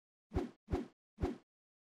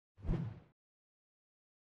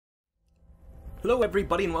Hello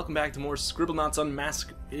everybody and welcome back to more Scribblenauts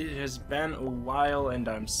Unmasked. It has been a while and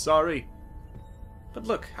I'm sorry. But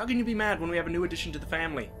look, how can you be mad when we have a new addition to the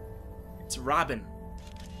family? It's Rahben.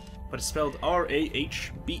 But it's spelled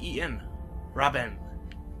R-A-H-B-E-N. Rahben.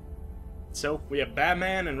 So, we have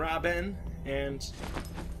Bahman and Rahben, and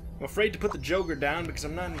I'm afraid to put the Joker down because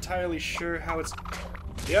I'm not entirely sure how it's...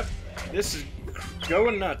 Yep, this is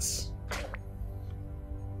going nuts.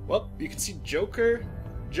 Well, you can see Joker,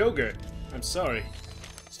 I'm sorry,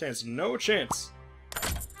 stands no chance.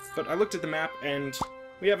 But I looked at the map and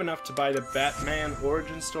we have enough to buy the Batman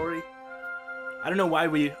origin story. I don't know why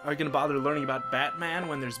we are going to bother learning about Batman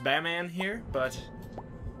when there's Bahman here, but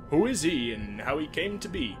who is he and how he came to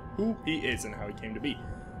be? Who he is and how he came to be.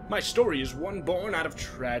 My story is one born out of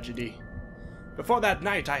tragedy. Before that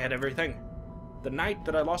night I had everything. The night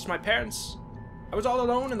that I lost my parents. I was all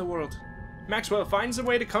alone in the world. Maxwell finds a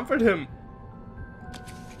way to comfort him.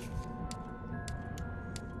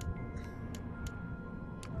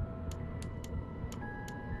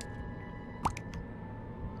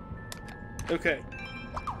 Okay.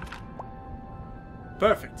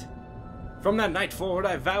 Perfect. From that night forward,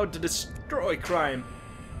 I vowed to destroy crime.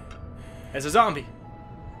 As a zombie.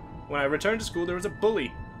 When I returned to school, there was a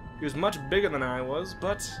bully. He was much bigger than I was,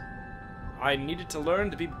 but I needed to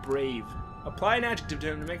learn to be brave. Apply an adjective to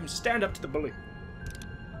him to make him stand up to the bully.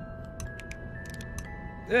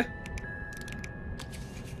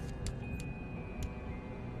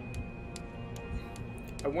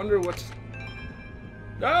 I wonder what...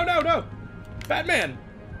 No, no, no! Batman!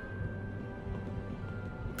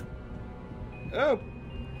 Oh,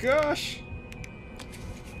 gosh!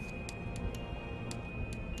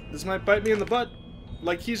 This might bite me in the butt,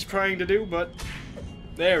 like he's trying to do, but...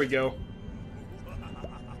 There we go.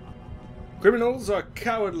 Criminals are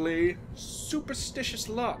cowardly, superstitious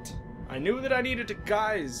lot. I knew that I needed a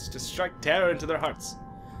guise to strike terror into their hearts.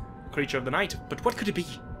 Creature of the night, but what could it be?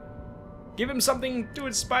 Give him something to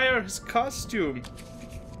inspire his costume.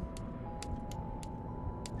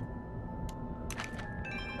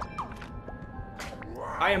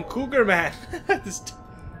 I am Cougar Man.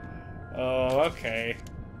 Oh, okay.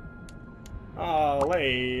 Oh,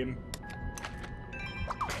 lame.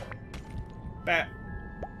 Bat.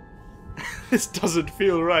 This doesn't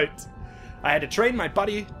feel right. I had to train my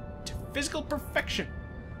body to physical perfection.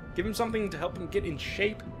 Give him something to help him get in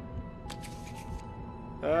shape.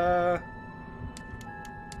 Yeah!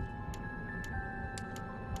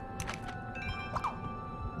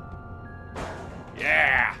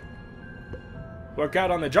 Work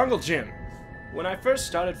out on the jungle gym. When I first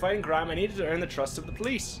started fighting crime, I needed to earn the trust of the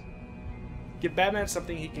police. Give Batman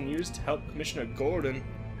something he can use to help Commissioner Gordon.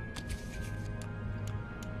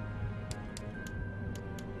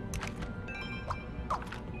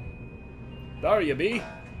 There you be.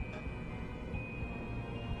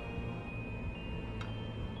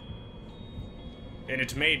 And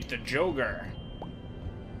it made the Joker.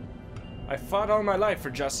 I fought all my life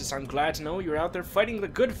for justice. I'm glad to know you're out there fighting the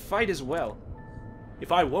good fight as well.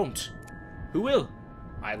 If I won't, who will?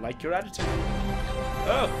 I like your attitude.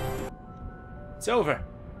 Oh! It's over.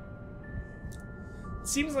 It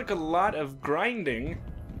seems like a lot of grinding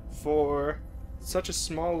for such a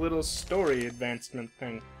small little story advancement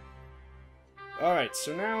thing. Alright,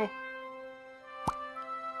 so now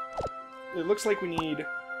it looks like we need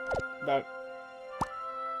about...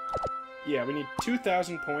 Yeah, we need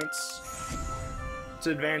 2,000 points to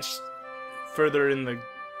advance further in the,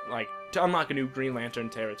 like, to unlock a new Green Lantern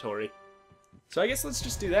territory. So I guess let's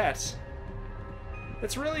just do that.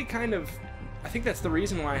 That's really kind of... I think that's the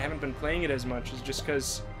reason why I haven't been playing it as much, is just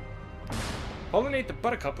because... Pollinate the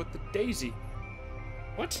buttercup with the daisy.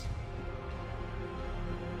 What?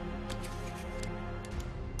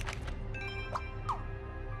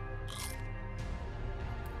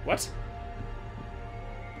 What?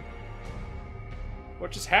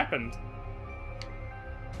 What just happened?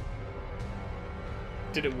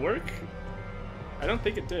 Did it work? I don't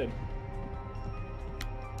think it did.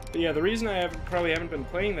 But yeah, the reason I probably haven't been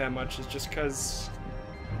playing that much is just because...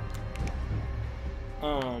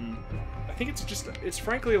 I think it's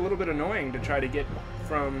frankly a little bit annoying to try to get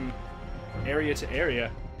from area to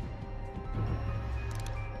area.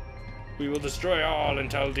 We will destroy all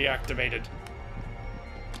until deactivated.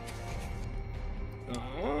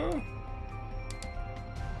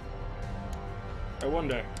 I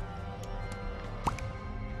wonder.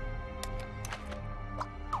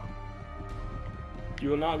 You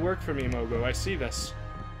will not work for me, Mogo. I see this.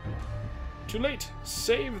 Too late.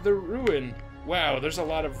 Save the ruin. Wow, there's a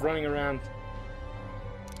lot of running around.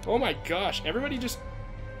 Oh my gosh, everybody just...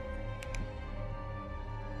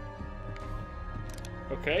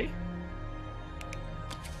 Okay.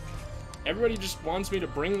 Everybody just wants me to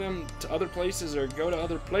bring them to other places or go to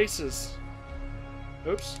other places.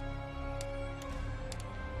 Oops.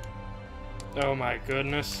 Oh my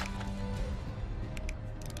goodness.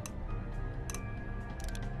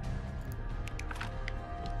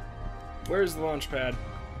 Where's the launch pad?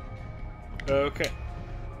 Okay.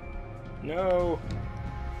 No.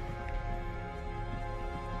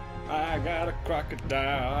 I got a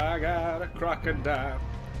crocodile. I got a crocodile.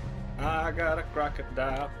 I got a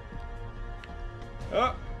crocodile.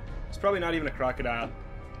 Oh! It's probably not even a crocodile.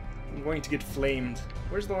 I'm going to get flamed.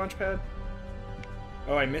 Where's the launch pad?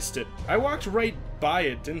 Oh, I missed it. I walked right by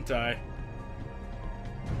it, didn't I?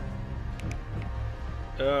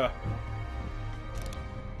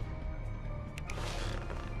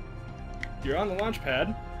 You're on the launch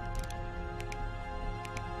pad.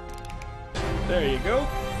 There you go.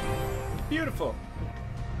 Beautiful.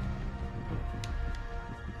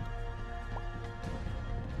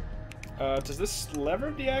 Does this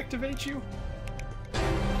lever deactivate you?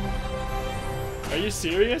 Are you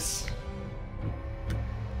serious?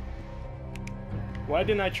 Why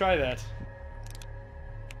didn't I try that?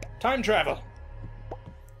 Time travel!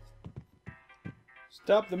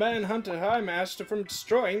 Stop the Manhunter High Master from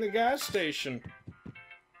destroying the gas station.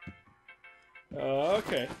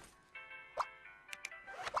 Okay.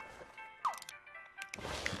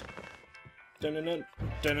 Dun-dun-dun,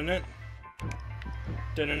 dun-dun-dun,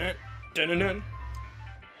 dun-dun-dun, dun-dun-dun.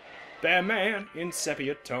 Bahman in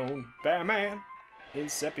sepia tone. Bahman in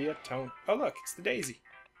sepia tone. Oh look, it's the daisy.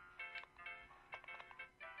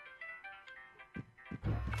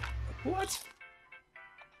 What?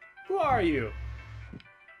 Who are you?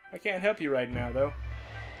 I can't help you right now, though.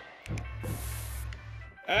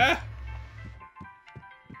 Ah!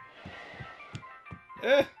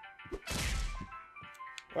 Eh!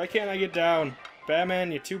 Why can't I get down?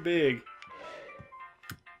 Bahman, you're too big.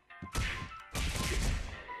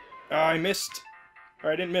 Oh, I missed.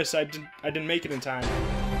 Or I didn't miss. I didn't make it in time.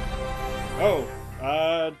 Oh,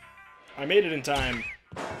 I made it in time.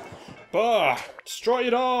 Bah! Destroy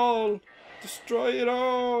it all! Destroy it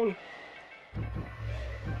all!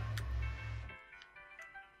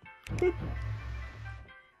 Boop.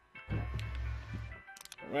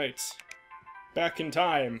 Right. Back in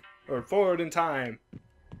time. Or forward in time.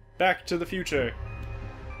 Back to the future.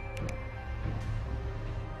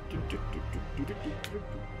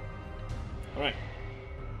 Alright.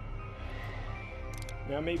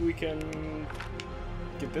 Now maybe we can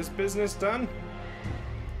get this business done.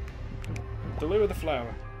 Deliver the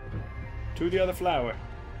flower. To the other flower.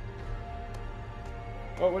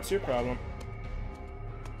 Oh, what's your problem?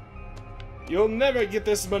 You'll never get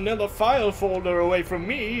this manila file folder away from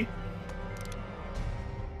me!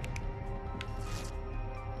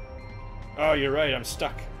 Oh, you're right, I'm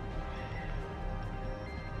stuck.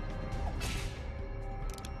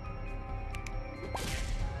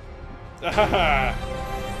 Ahaha!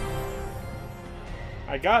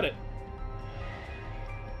 I got it.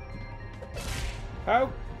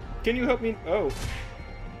 How can you help me? Oh.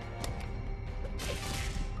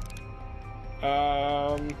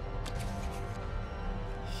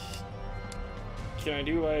 Can I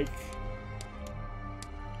do like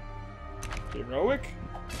heroic?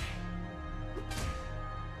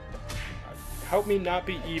 Help me not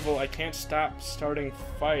be evil. I can't stop starting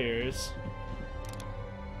fires.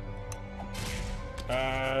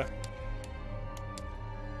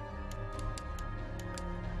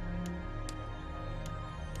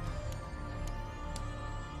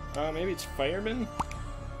 Maybe it's fireman?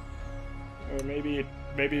 Or maybe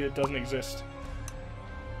it doesn't exist.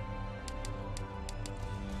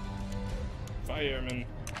 Fireman.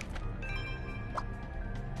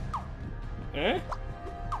 Eh?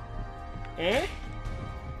 Eh?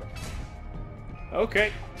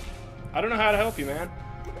 Okay. I don't know how to help you, man.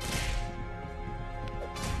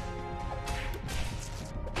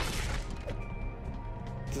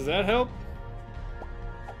 Does that help?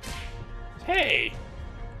 Hey!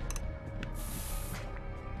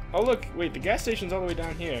 Oh look, wait, the gas station's all the way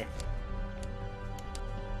down here.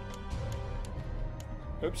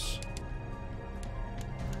 Oops.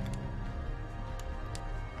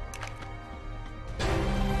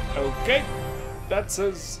 Okay. That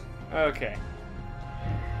says... Okay.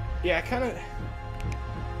 Yeah, I kinda...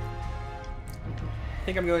 I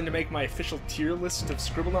think I'm going to make my official tier list of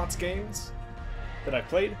Scribblenauts games that I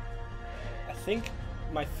played. I think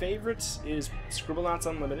my favorites is Scribblenauts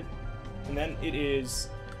Unlimited, and then it is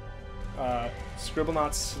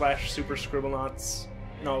Scribblenauts / Super Scribblenauts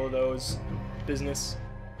and all of those business.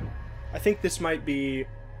 I think this might be...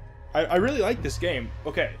 I really like this game.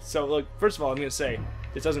 Okay, so look, first of all, I'm going to say,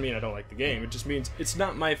 This doesn't mean I don't like the game. It just means it's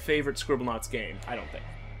not my favorite Scribblenauts game, I don't think.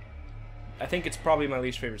 I think it's probably my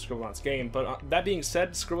least favorite Scribblenauts game, but that being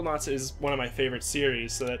said, Scribblenauts is one of my favorite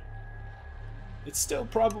series, so that it's still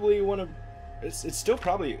probably one of... It's still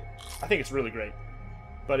probably... I think it's really great.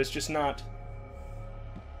 But it's just not...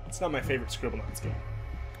 It's not my favorite Scribblenauts game.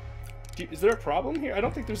 Is there a problem here? I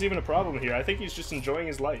don't think there's even a problem here. I think he's just enjoying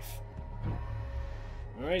his life.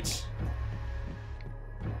 Alright.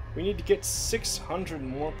 We need to get 600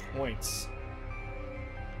 more points.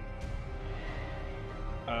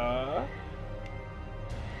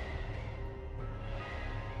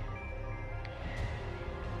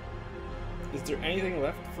 Is there anything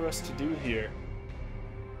left for us to do here?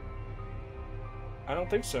 I don't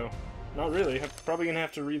think so. Not really. I'm probably gonna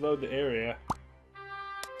have to reload the area.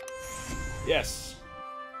 Yes.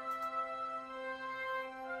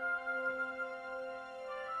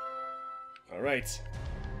 Alright.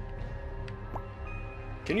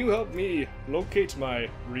 Can you help me locate my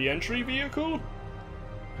re-entry vehicle?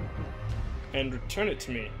 And return it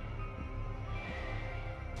to me.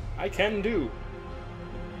 I can do.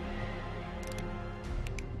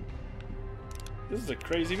 This is a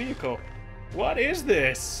crazy vehicle. What is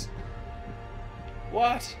this?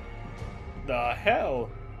 What the hell?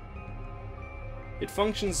 It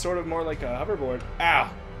functions sort of more like a hoverboard.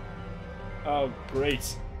 Ow! Oh,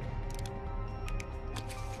 great.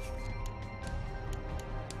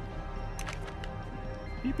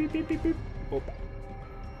 Beep, beep, beep, beep, beep. Oh.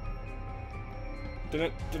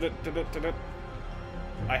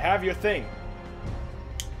 I have your thing.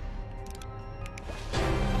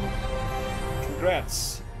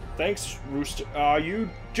 Congrats. Thanks, Rooster. Aw, you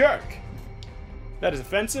jerk! That is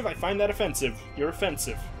offensive. I find that offensive. You're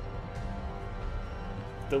offensive.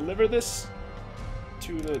 Deliver this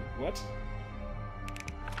to the... what?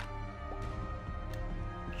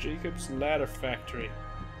 Jacob's Ladder Factory.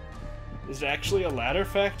 Is it actually a ladder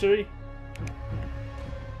factory?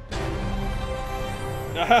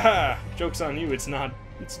 Ahaha! Joke's on you, it's not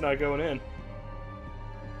going in.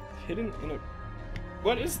 Hidden in a...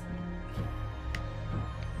 What is...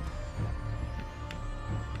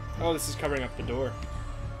 Oh, this is covering up the door.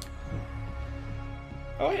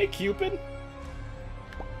 Oh, hey, Cupid!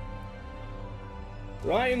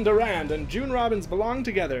 Ryan Durand and June Robbins belong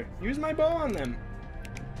together. Use my bow on them.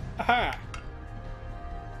 Aha!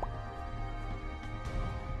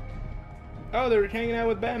 Oh, they're hanging out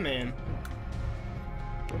with Bahman.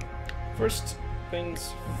 First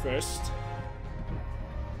things first.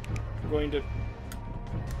 I'm going to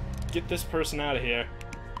get this person out of here.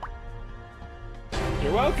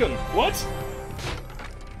 You're welcome. What?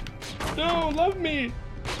 No, love me.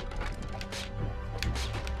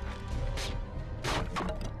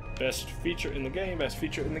 Best feature in the game. Best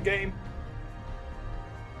feature in the game.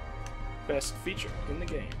 Best feature in the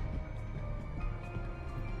game.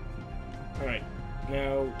 Alright,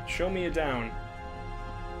 now show me a down.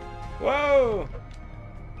 Whoa!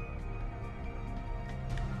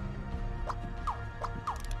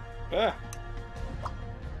 Ah!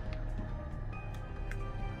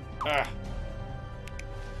 Ah!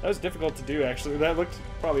 That was difficult to do, actually. That looked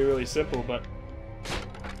probably really simple, but...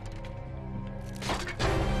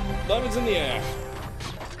 Love is in the air!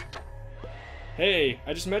 Hey,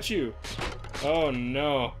 I just met you! Oh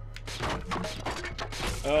no.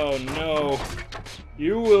 Oh no.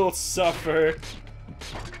 You will suffer.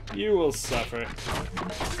 You will suffer.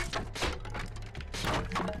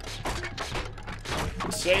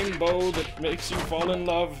 The same bow that makes you fall in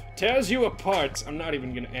love tears you apart. I'm not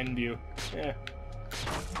even gonna end you. Yeah.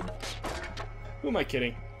 Who am I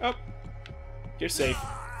kidding? Oh. You're safe.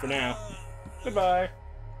 For now. Goodbye.